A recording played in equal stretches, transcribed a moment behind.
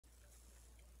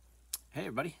Hey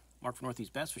everybody, Mark from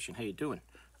Northeast Bass Fishing. How you doing?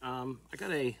 I got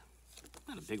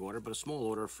not a big order, but a small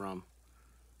order from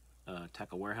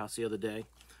Tackle Warehouse the other day.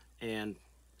 And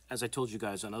as I told you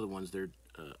guys on other ones, there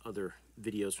are other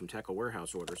videos from Tackle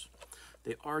Warehouse orders.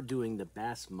 They are doing the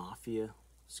Bass Mafia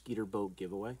Skeeter boat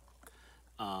giveaway.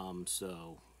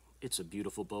 So it's a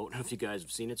beautiful boat. I don't know if you guys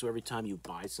have seen it. So every time you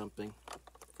buy something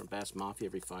from Bass Mafia,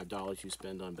 every $5 you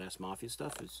spend on Bass Mafia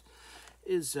stuff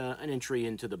is an entry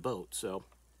into the boat. So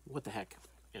what the heck,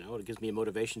 it gives me a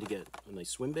motivation to get a nice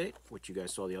swim bait, which you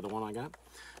guys saw the other one I got,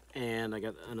 and I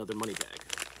got another money bag.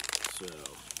 So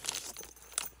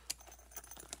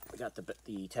I got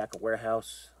the Tackle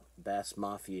Warehouse Bass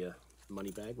Mafia money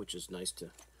bag, which is nice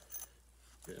to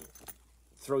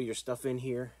throw your stuff in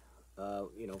here. I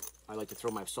like to throw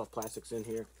my soft plastics in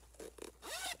here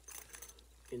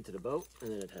into the boat,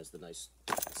 and then it has the nice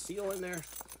seal in there,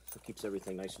 so it keeps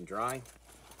everything nice and dry.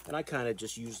 And I kind of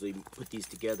just usually put these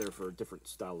together for different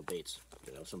style of baits.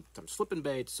 Sometimes flipping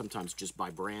baits, sometimes just by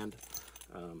brand.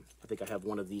 I think I have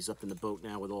one of these up in the boat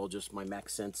now with all just my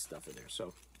Max Sense stuff in there.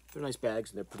 So they're nice bags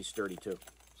and they're pretty sturdy too.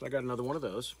 So I got another one of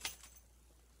those.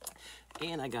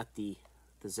 And I got the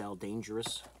Zal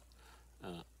Dangerous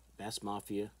Bass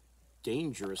Mafia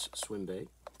Dangerous swim bait.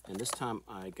 And this time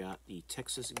I got the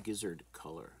Texas Gizzard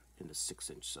color in the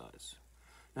 6-inch size.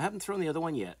 Now, I haven't thrown the other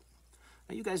one yet.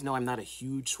 Now, you guys know I'm not a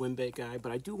huge swim bait guy,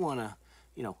 but I do want to,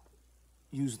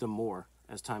 use them more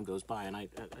as time goes by. And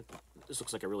this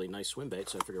looks like a really nice swim bait,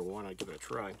 so I figure why not give it a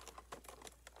try.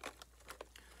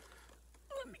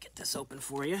 Let me get this open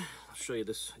for you. I'll show you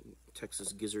this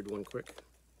Texas Gizzard one quick.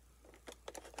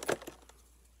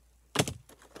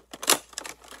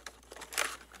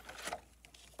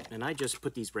 And I just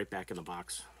put these right back in the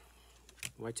box.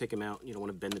 When I take them out, you don't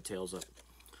want to bend the tails up.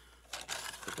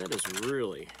 But that is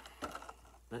really...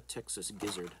 that Texas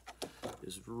Gizzard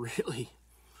is really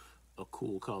a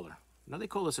cool color. Now they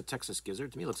call this a Texas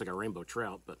Gizzard. To me it looks like a rainbow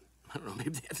trout, but I don't know,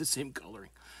 maybe they have the same coloring.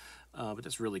 But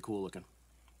that's really cool looking.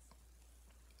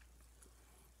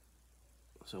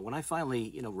 So when I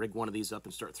finally, rig one of these up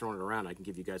and start throwing it around, I can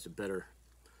give you guys a better,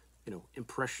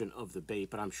 impression of the bait,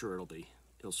 but I'm sure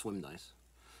it'll swim nice.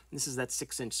 And this is that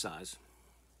 6-inch size.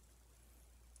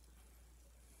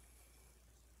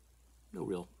 No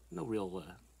real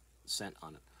scent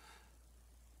on it,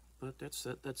 but that's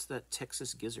that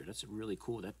Texas Gizzard. That's really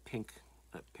cool. That pink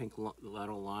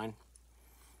lateral line,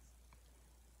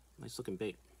 nice looking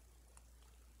bait.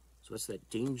 So that's that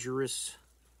Dangerous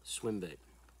swim bait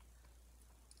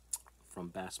from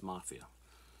Bass Mafia.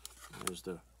 There's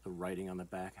the writing on the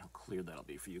back. How clear that'll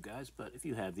be for you guys, but if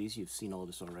you have these, you've seen all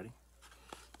this already.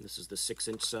 This is the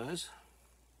 6-inch size.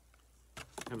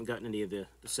 Haven't gotten any of the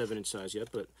 7-inch size yet,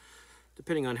 but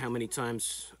depending on how many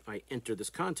times I enter this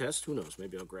contest, who knows,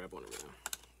 maybe I'll grab one right now.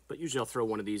 But usually I'll throw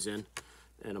one of these in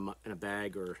a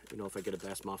bag, or if I get a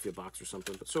Bass Mafia box or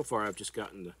something. But so far I've just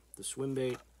gotten the swim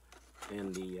bait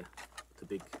and the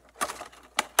big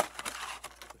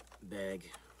bag.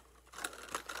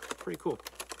 Pretty cool.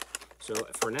 So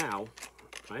for now,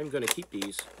 I'm going to keep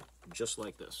these just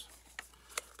like this.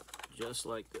 Just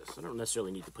like this. I don't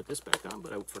necessarily need to put this back on,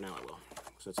 but for now I will.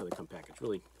 So that's how they come packaged.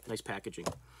 Really nice packaging.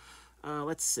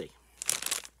 Let's see.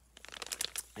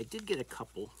 I did get a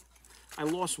couple. I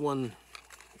lost one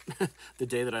the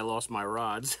day that I lost my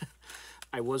rods.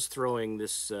 I was throwing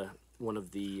this one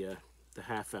of the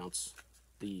half-ounce,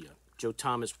 the Joe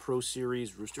Thomas Pro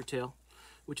Series Rooster Tail,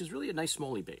 which is really a nice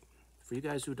smallie bait. For you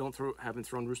guys who haven't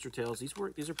thrown Rooster Tails, these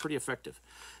are pretty effective.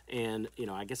 And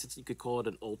I guess you could call it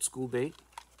an old school bait,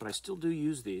 but I still do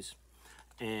use these.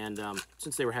 And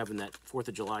since they were having that 4th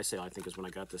of July sale, I think is when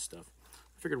I got this stuff.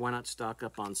 I figured why not stock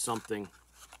up on something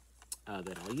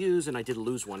that I'll use, and I did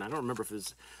lose one. I don't remember if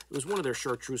it was one of their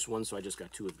chartreuse ones, so I just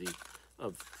got two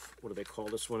of what do they call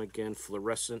this one again?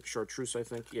 Fluorescent chartreuse, I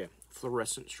think. Yeah,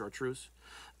 fluorescent chartreuse.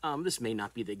 This may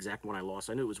not be the exact one I lost.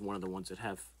 I knew it was one of the ones that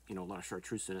have, a lot of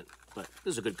chartreuse in it, but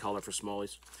this is a good color for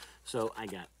smallies. So I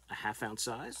got a half-ounce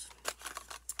size,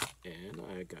 and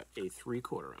I got a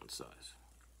 3/4 ounce size.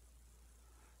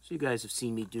 So you guys have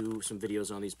seen me do some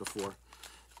videos on these before.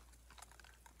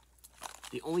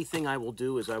 The only thing I will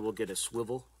do is I will get a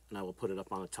swivel and I will put it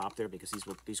up on the top there, because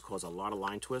these cause a lot of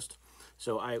line twist.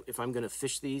 So if I'm going to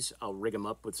fish these, I'll rig them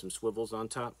up with some swivels on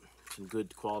top, some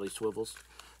good quality swivels,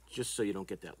 just so you don't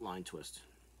get that line twist.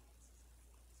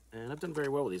 And I've done very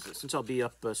well with these. Since I'll be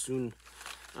up soon,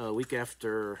 week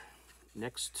after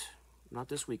next, not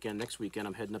this weekend, next weekend,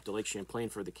 I'm heading up to Lake Champlain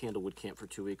for the Candlewood Camp for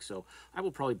 2 weeks. So I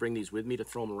will probably bring these with me to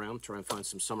throw them around, try and find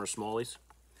some summer smallies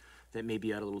that may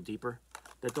be out a little deeper,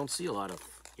 that don't see a lot of,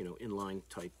 inline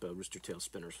type rooster tail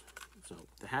spinners. So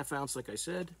the half-ounce, like I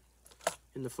said,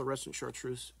 in the fluorescent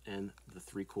chartreuse and the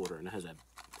 3/4, and it has a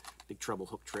big treble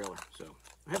hook trailer. So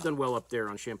I have done well up there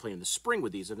on Champlain in the spring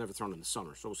with these. I've never thrown in the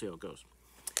summer, so we'll see how it goes.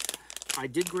 I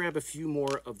did grab a few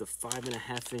more of the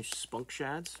 5.5-inch spunk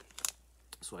shads.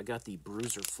 So I got the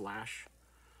Bruiser Flash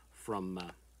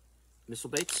from Missile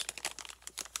Baits.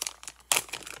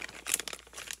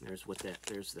 There's what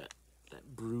there's that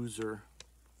Bruiser,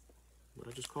 what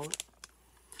did I just call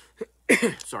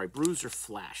it? Sorry, Bruiser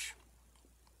Flash.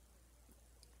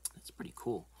 That's pretty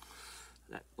cool.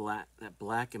 That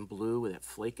black and blue with that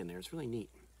flake in there. It's really neat.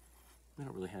 I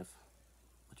don't really have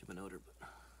much of an odor, but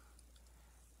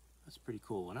that's pretty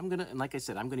cool. And like I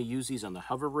said, I'm gonna use these on the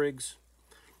hover rigs,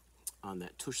 on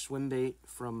that tush swim bait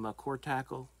from Core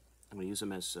Tackle. I'm gonna use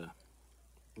them as.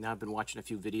 Now I've been watching a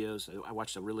few videos. I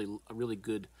watched a really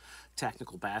good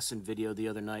technical bassin video the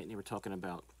other night, and they were talking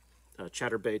about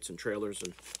chatterbaits and trailers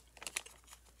and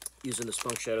using the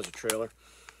spunk shad as a trailer.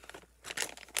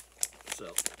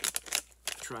 So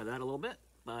try that a little bit.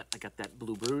 But I got that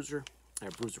blue Bruiser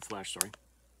Flash, sorry,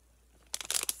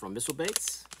 from Missile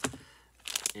Baits,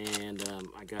 and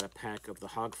I got a pack of the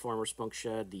Hog Farmer spunk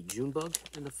shad, the June Bug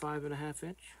in the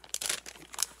 5.5-inch.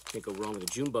 Can't go wrong with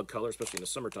the June Bug color, especially in the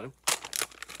summertime.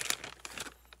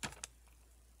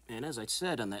 And as I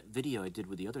said on that video I did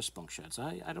with the other spunk shads,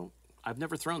 I've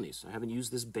never thrown these. I haven't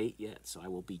used this bait yet, so I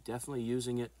will be definitely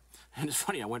using it. And it's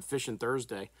funny, I went fishing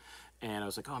Thursday, and I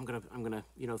was like, oh, I'm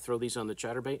gonna throw these on the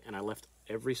chatterbait, and I left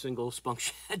every single spunk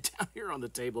shad down here on the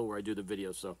table where I do the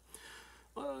video. So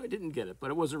I didn't get it,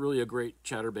 but it wasn't really a great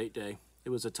chatterbait day. It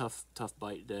was a tough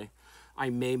bite day. I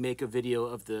may make a video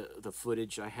of the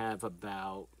footage. I have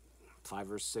about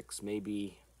 5 or 6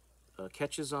 maybe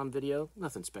catches on video.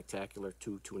 Nothing spectacular,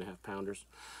 2.5 pounders.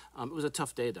 It was a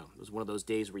tough day though. It was one of those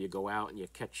days where you go out and you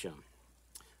catch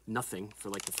nothing for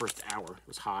like the first hour. It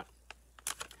was hot.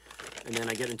 And then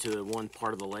I get into one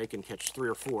part of the lake and catch 3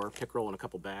 or 4, pickerel and a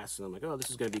couple bass, and I'm like, oh, this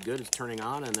is going to be good. It's turning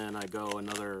on, and then I go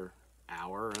another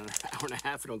hour and a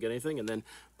half, I don't get anything, and then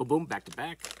boom, boom, back to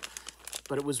back.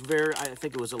 But it was I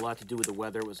think it was a lot to do with the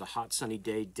weather. It was a hot, sunny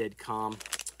day, dead calm.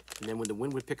 And then when the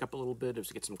wind would pick up a little bit, it was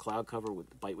to get some cloud cover,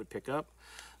 the bite would pick up.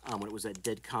 When it was that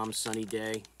dead, calm, sunny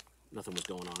day, nothing was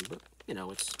going on. But, you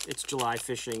know, it's July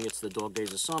fishing. It's the dog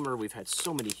days of summer. We've had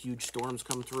so many huge storms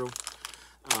come through.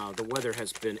 The weather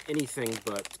has been anything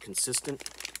but consistent.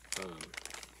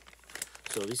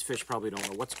 So these fish probably don't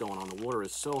know what's going on. The water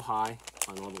is so high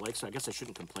on all the lakes, so I guess I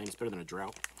shouldn't complain. It's better than a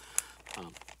drought.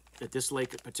 At this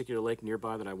lake, a particular lake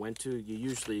nearby that I went to,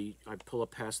 I pull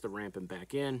up past the ramp and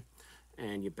back in.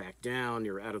 And you back down,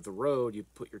 you're out of the road, you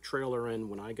put your trailer in.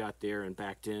 When I got there and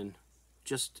backed in,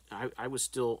 I was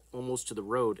still almost to the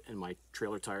road and my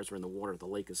trailer tires were in the water. The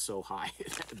lake is so high,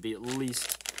 it had to be at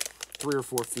least 3 or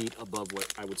 4 feet above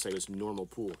what I would say is normal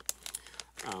pool.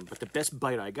 But the best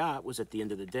bite I got was at the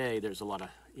end of the day. There's a lot of,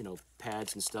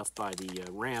 pads and stuff by the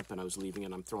ramp, and I was leaving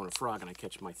and I'm throwing a frog and I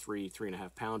catch my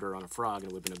 3.5 pounder on a frog,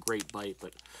 and it would have been a great bite,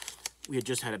 but we had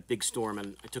just had a big storm,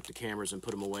 and I took the cameras and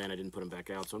put them away, and I didn't put them back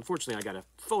out. So unfortunately, I got a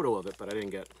photo of it, but I didn't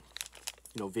get,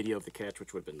 video of the catch,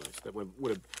 which would have been nice. That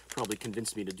would have probably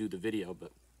convinced me to do the video,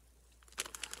 but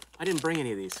I didn't bring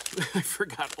any of these. I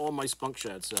forgot all my spunk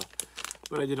shads,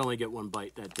 but I did only get 1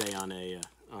 bite that day on a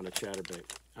chatterbait.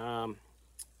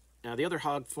 Now the other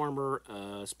Hog Farmer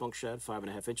spunk shad,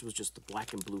 5.5-inch, was just the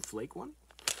black and blue flake one.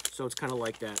 So it's kind of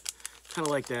like that.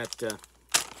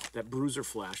 That Bruiser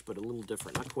Flash, but a little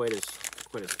different. Not quite as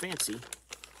fancy,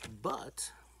 but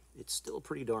it's still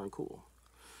pretty darn cool.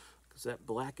 Because that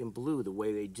black and blue, the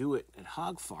way they do it at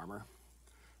Hog Farmer,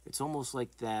 it's almost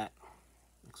like that,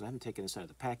 because I haven't taken this out of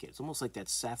the packet, it's almost like that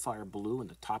sapphire blue in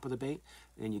the top of the bait,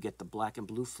 and then you get the black and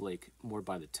blue flake more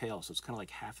by the tail, so it's kind of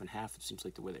like half and half, it seems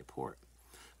like the way they pour it.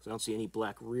 So I don't see any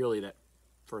black really that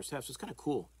first half, so it's kind of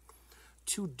cool.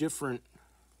 2 different,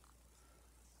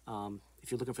 if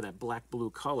you're looking for that black-blue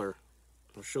color,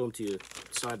 I'll show them to you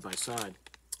side by side.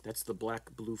 That's the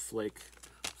black-blue flake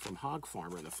from Hog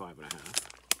Farmer in the 5.5.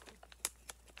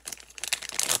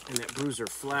 And that Bruiser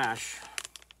Flash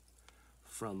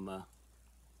from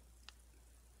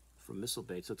Missile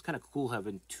Bait. So it's kind of cool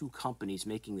having 2 companies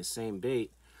making the same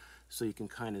bait, so you can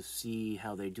kind of see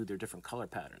how they do their different color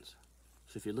patterns.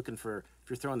 So if you're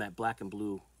throwing that black and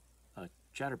blue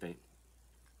chatterbait,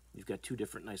 you've got 2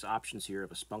 different nice options here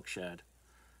of a spunk shad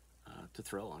to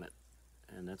throw on it,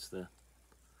 and that's that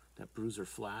Bruiser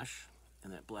Flash,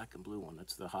 and that black and blue one.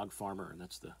 That's the Hog Farmer, and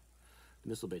that's the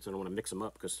Missile Bait. So I don't want to mix them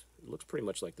up because it looks pretty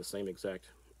much like the same exact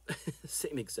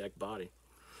body.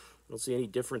 I don't see any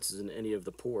differences in any of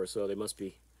the pour, so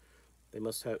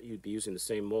you'd be using the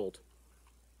same mold.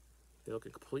 They look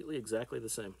completely exactly the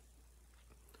same.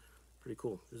 Pretty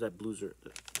cool. There's that Bruiser.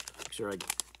 Make sure I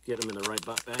get them in the right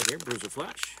bag here. Bruiser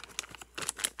Flash.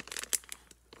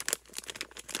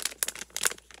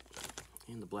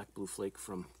 And the Black Blue Flake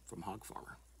from Hog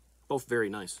Farmer. Both very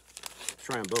nice.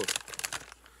 Try them both.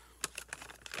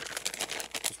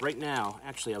 Right now,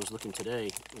 actually, I was looking today,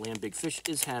 Land Big Fish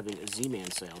is having a Z-Man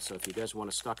sale. So if you guys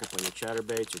want to stock up on your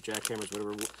chatterbaits or jackhammers,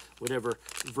 whatever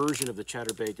version of the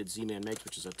chatterbait that Z-Man makes,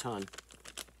 which is a ton,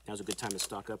 now's a good time to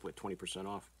stock up with 20%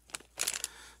 off.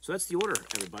 So that's the order,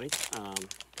 everybody.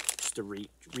 Just to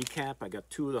recap, I got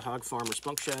 2 of the Hog Farmer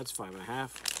Spunk Shads,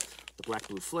 5.5. The Black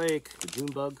Blue Flake, the June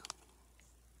Bug.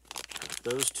 Got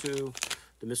those 2.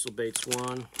 The Missile Baits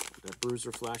 1. That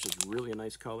Bruiser Flash is really a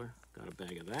nice color. Got a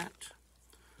bag of that.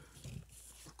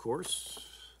 Of course,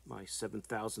 my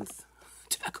 7,000th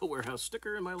Tackle Warehouse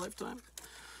sticker in my lifetime.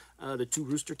 The 2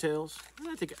 Rooster Tails.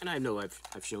 And I know I've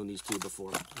shown these to you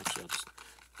before. Actually, I'll just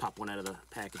pop one out of the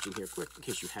packaging here quick in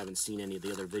case you haven't seen any of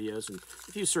the other videos. And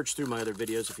if you search through my other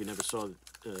videos, if you never saw,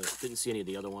 didn't see any of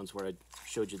the other ones where I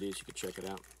showed you these, you could check it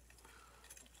out.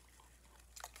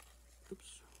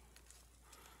 Oops.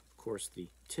 Of course, the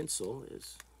tinsel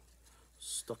is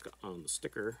stuck on the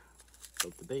sticker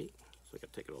of the bait, so I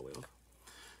got to take it all the way off.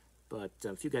 But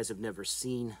if you guys have never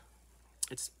seen,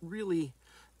 it's really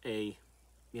a,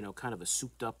 kind of a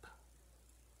souped up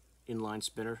inline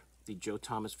spinner, the Joe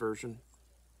Thomas version,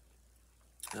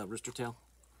 Rooster Tail.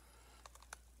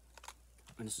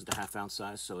 And this is the 1/2 ounce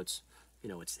size, so it's,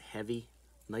 it's heavy,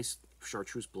 nice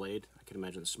chartreuse blade. I can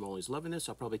imagine the smallies loving this.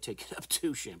 I'll probably take it up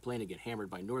to Champlain and get hammered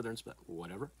by Northerns, but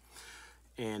whatever.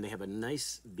 And they have a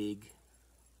nice big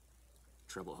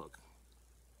treble hook,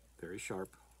 very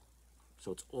sharp.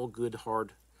 So it's all good,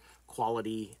 hard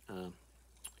quality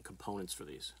components for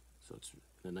these. So it's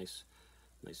a nice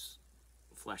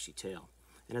flashy tail.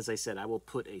 And as I said, I will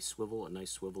put a nice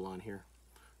swivel on here,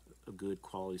 a good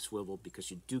quality swivel,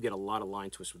 because you do get a lot of line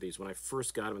twists with these. When I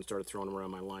first got them and started throwing them around,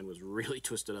 my line was really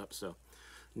twisted up. So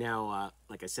now,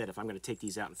 like I said, if I'm going to take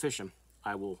these out and fish them,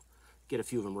 I will get a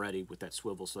few of them ready with that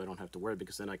swivel so I don't have to worry,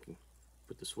 because then I can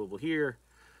put the swivel here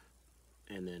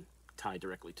and then tie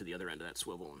directly to the other end of that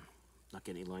swivel and not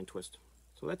get any line twist.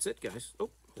 So that's it, guys. Oh,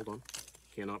 hold on.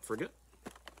 Cannot forget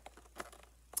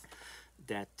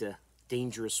that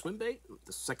dangerous swim bait,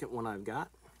 the second one I've got,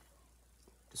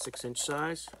 the 6-inch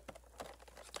size.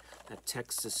 That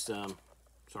Texas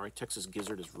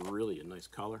Gizzard is really a nice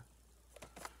color.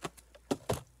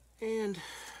 And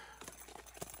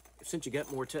since you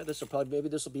got more, maybe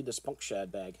this will be the Spunk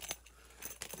Shad bag.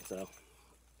 So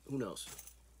who knows?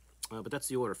 But that's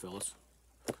the order, fellas.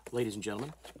 Ladies and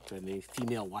gentlemen, the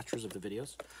female watchers of the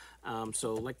videos.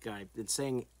 So like I've been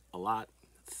saying a lot,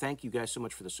 thank you guys so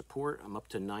much for the support. I'm up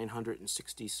to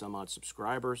 960 some odd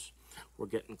subscribers. We're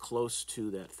getting close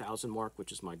to that 1,000 mark,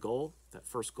 which is my goal, that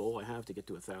first goal I have to get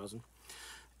to 1,000.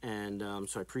 And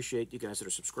so I appreciate you guys that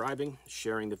are subscribing,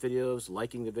 sharing the videos,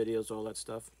 liking the videos, all that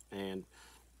stuff. And,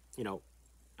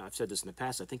 I've said this in the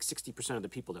past, I think 60% of the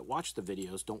people that watch the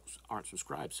videos aren't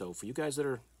subscribed. So for you guys that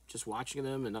are just watching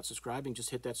them and not subscribing,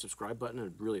 just hit that subscribe button.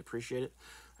 I'd really appreciate it.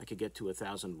 I could get to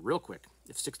 1,000 real quick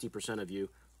if 60% of you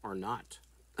are not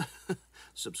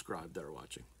subscribed that are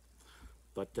watching.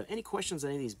 But any questions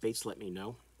on any of these baits, let me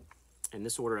know. And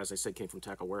this order, as I said, came from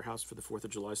Tackle Warehouse for the 4th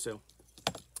of July sale.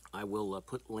 I will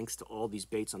put links to all these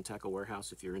baits on Tackle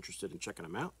Warehouse if you're interested in checking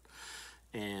them out.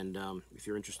 And if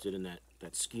you're interested in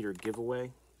that Skeeter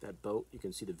giveaway, that boat, you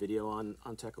can see the video on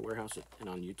Tackle Warehouse and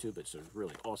on YouTube. It's a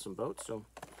really awesome boat. So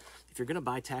if you're going to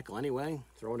buy tackle anyway,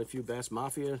 throw in a few Bass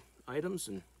Mafia items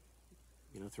and,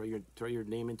 throw your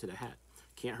name into the hat.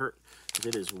 Can't hurt, because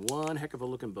it is one heck of a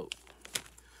looking boat.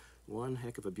 One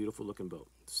heck of a beautiful looking boat.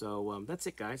 So that's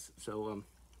it, guys. So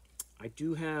I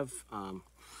do have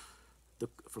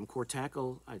from Core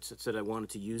Tackle, I said I wanted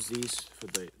to use these for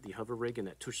the hover rig and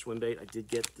that tush swim bait. I did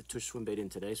get the tush swim bait in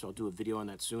today, so I'll do a video on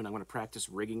that soon. I'm going to practice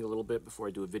rigging a little bit before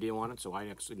I do a video on it, so I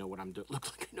actually know what I'm doing. Look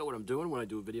like I know what I'm doing when I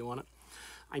do a video on it.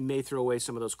 I may throw away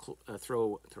some of those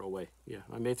throw away. Yeah,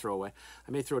 I may throw away.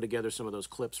 I may throw together some of those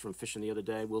clips from fishing the other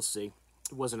day. We'll see.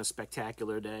 It wasn't a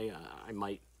spectacular day. I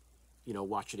might,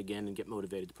 watch it again and get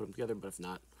motivated to put them together. But if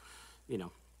not, it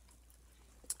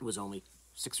was only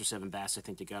 6 or 7 bass I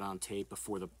think that got on tape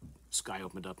before the sky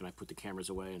opened up and I put the cameras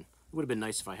away. And it would have been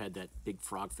nice if I had that big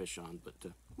frogfish on, but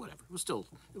whatever. It was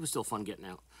still fun getting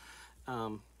out.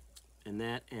 And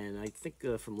I think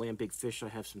from Land Big Fish I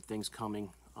have some things coming.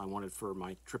 I wanted for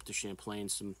my trip to Champlain.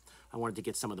 I wanted to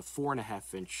get some of the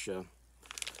 4.5-inch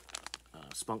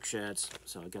Spunk Shads,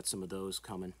 so I got some of those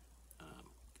coming.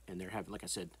 And they're having, like I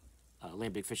said,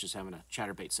 Land Big Fish is having a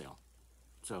chatterbait sale.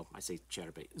 So I say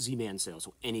chatterbait. Z-Man sale.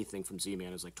 So anything from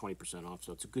Z-Man is like 20% off.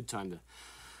 So it's a good time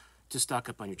to stock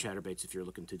up on your chatterbaits if you're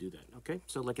looking to do that. Okay.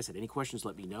 So like I said, any questions,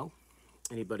 let me know.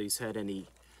 Anybody's had any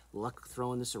luck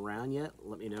throwing this around yet,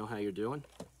 let me know how you're doing.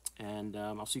 And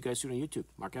I'll see you guys soon on YouTube.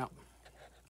 Mark out.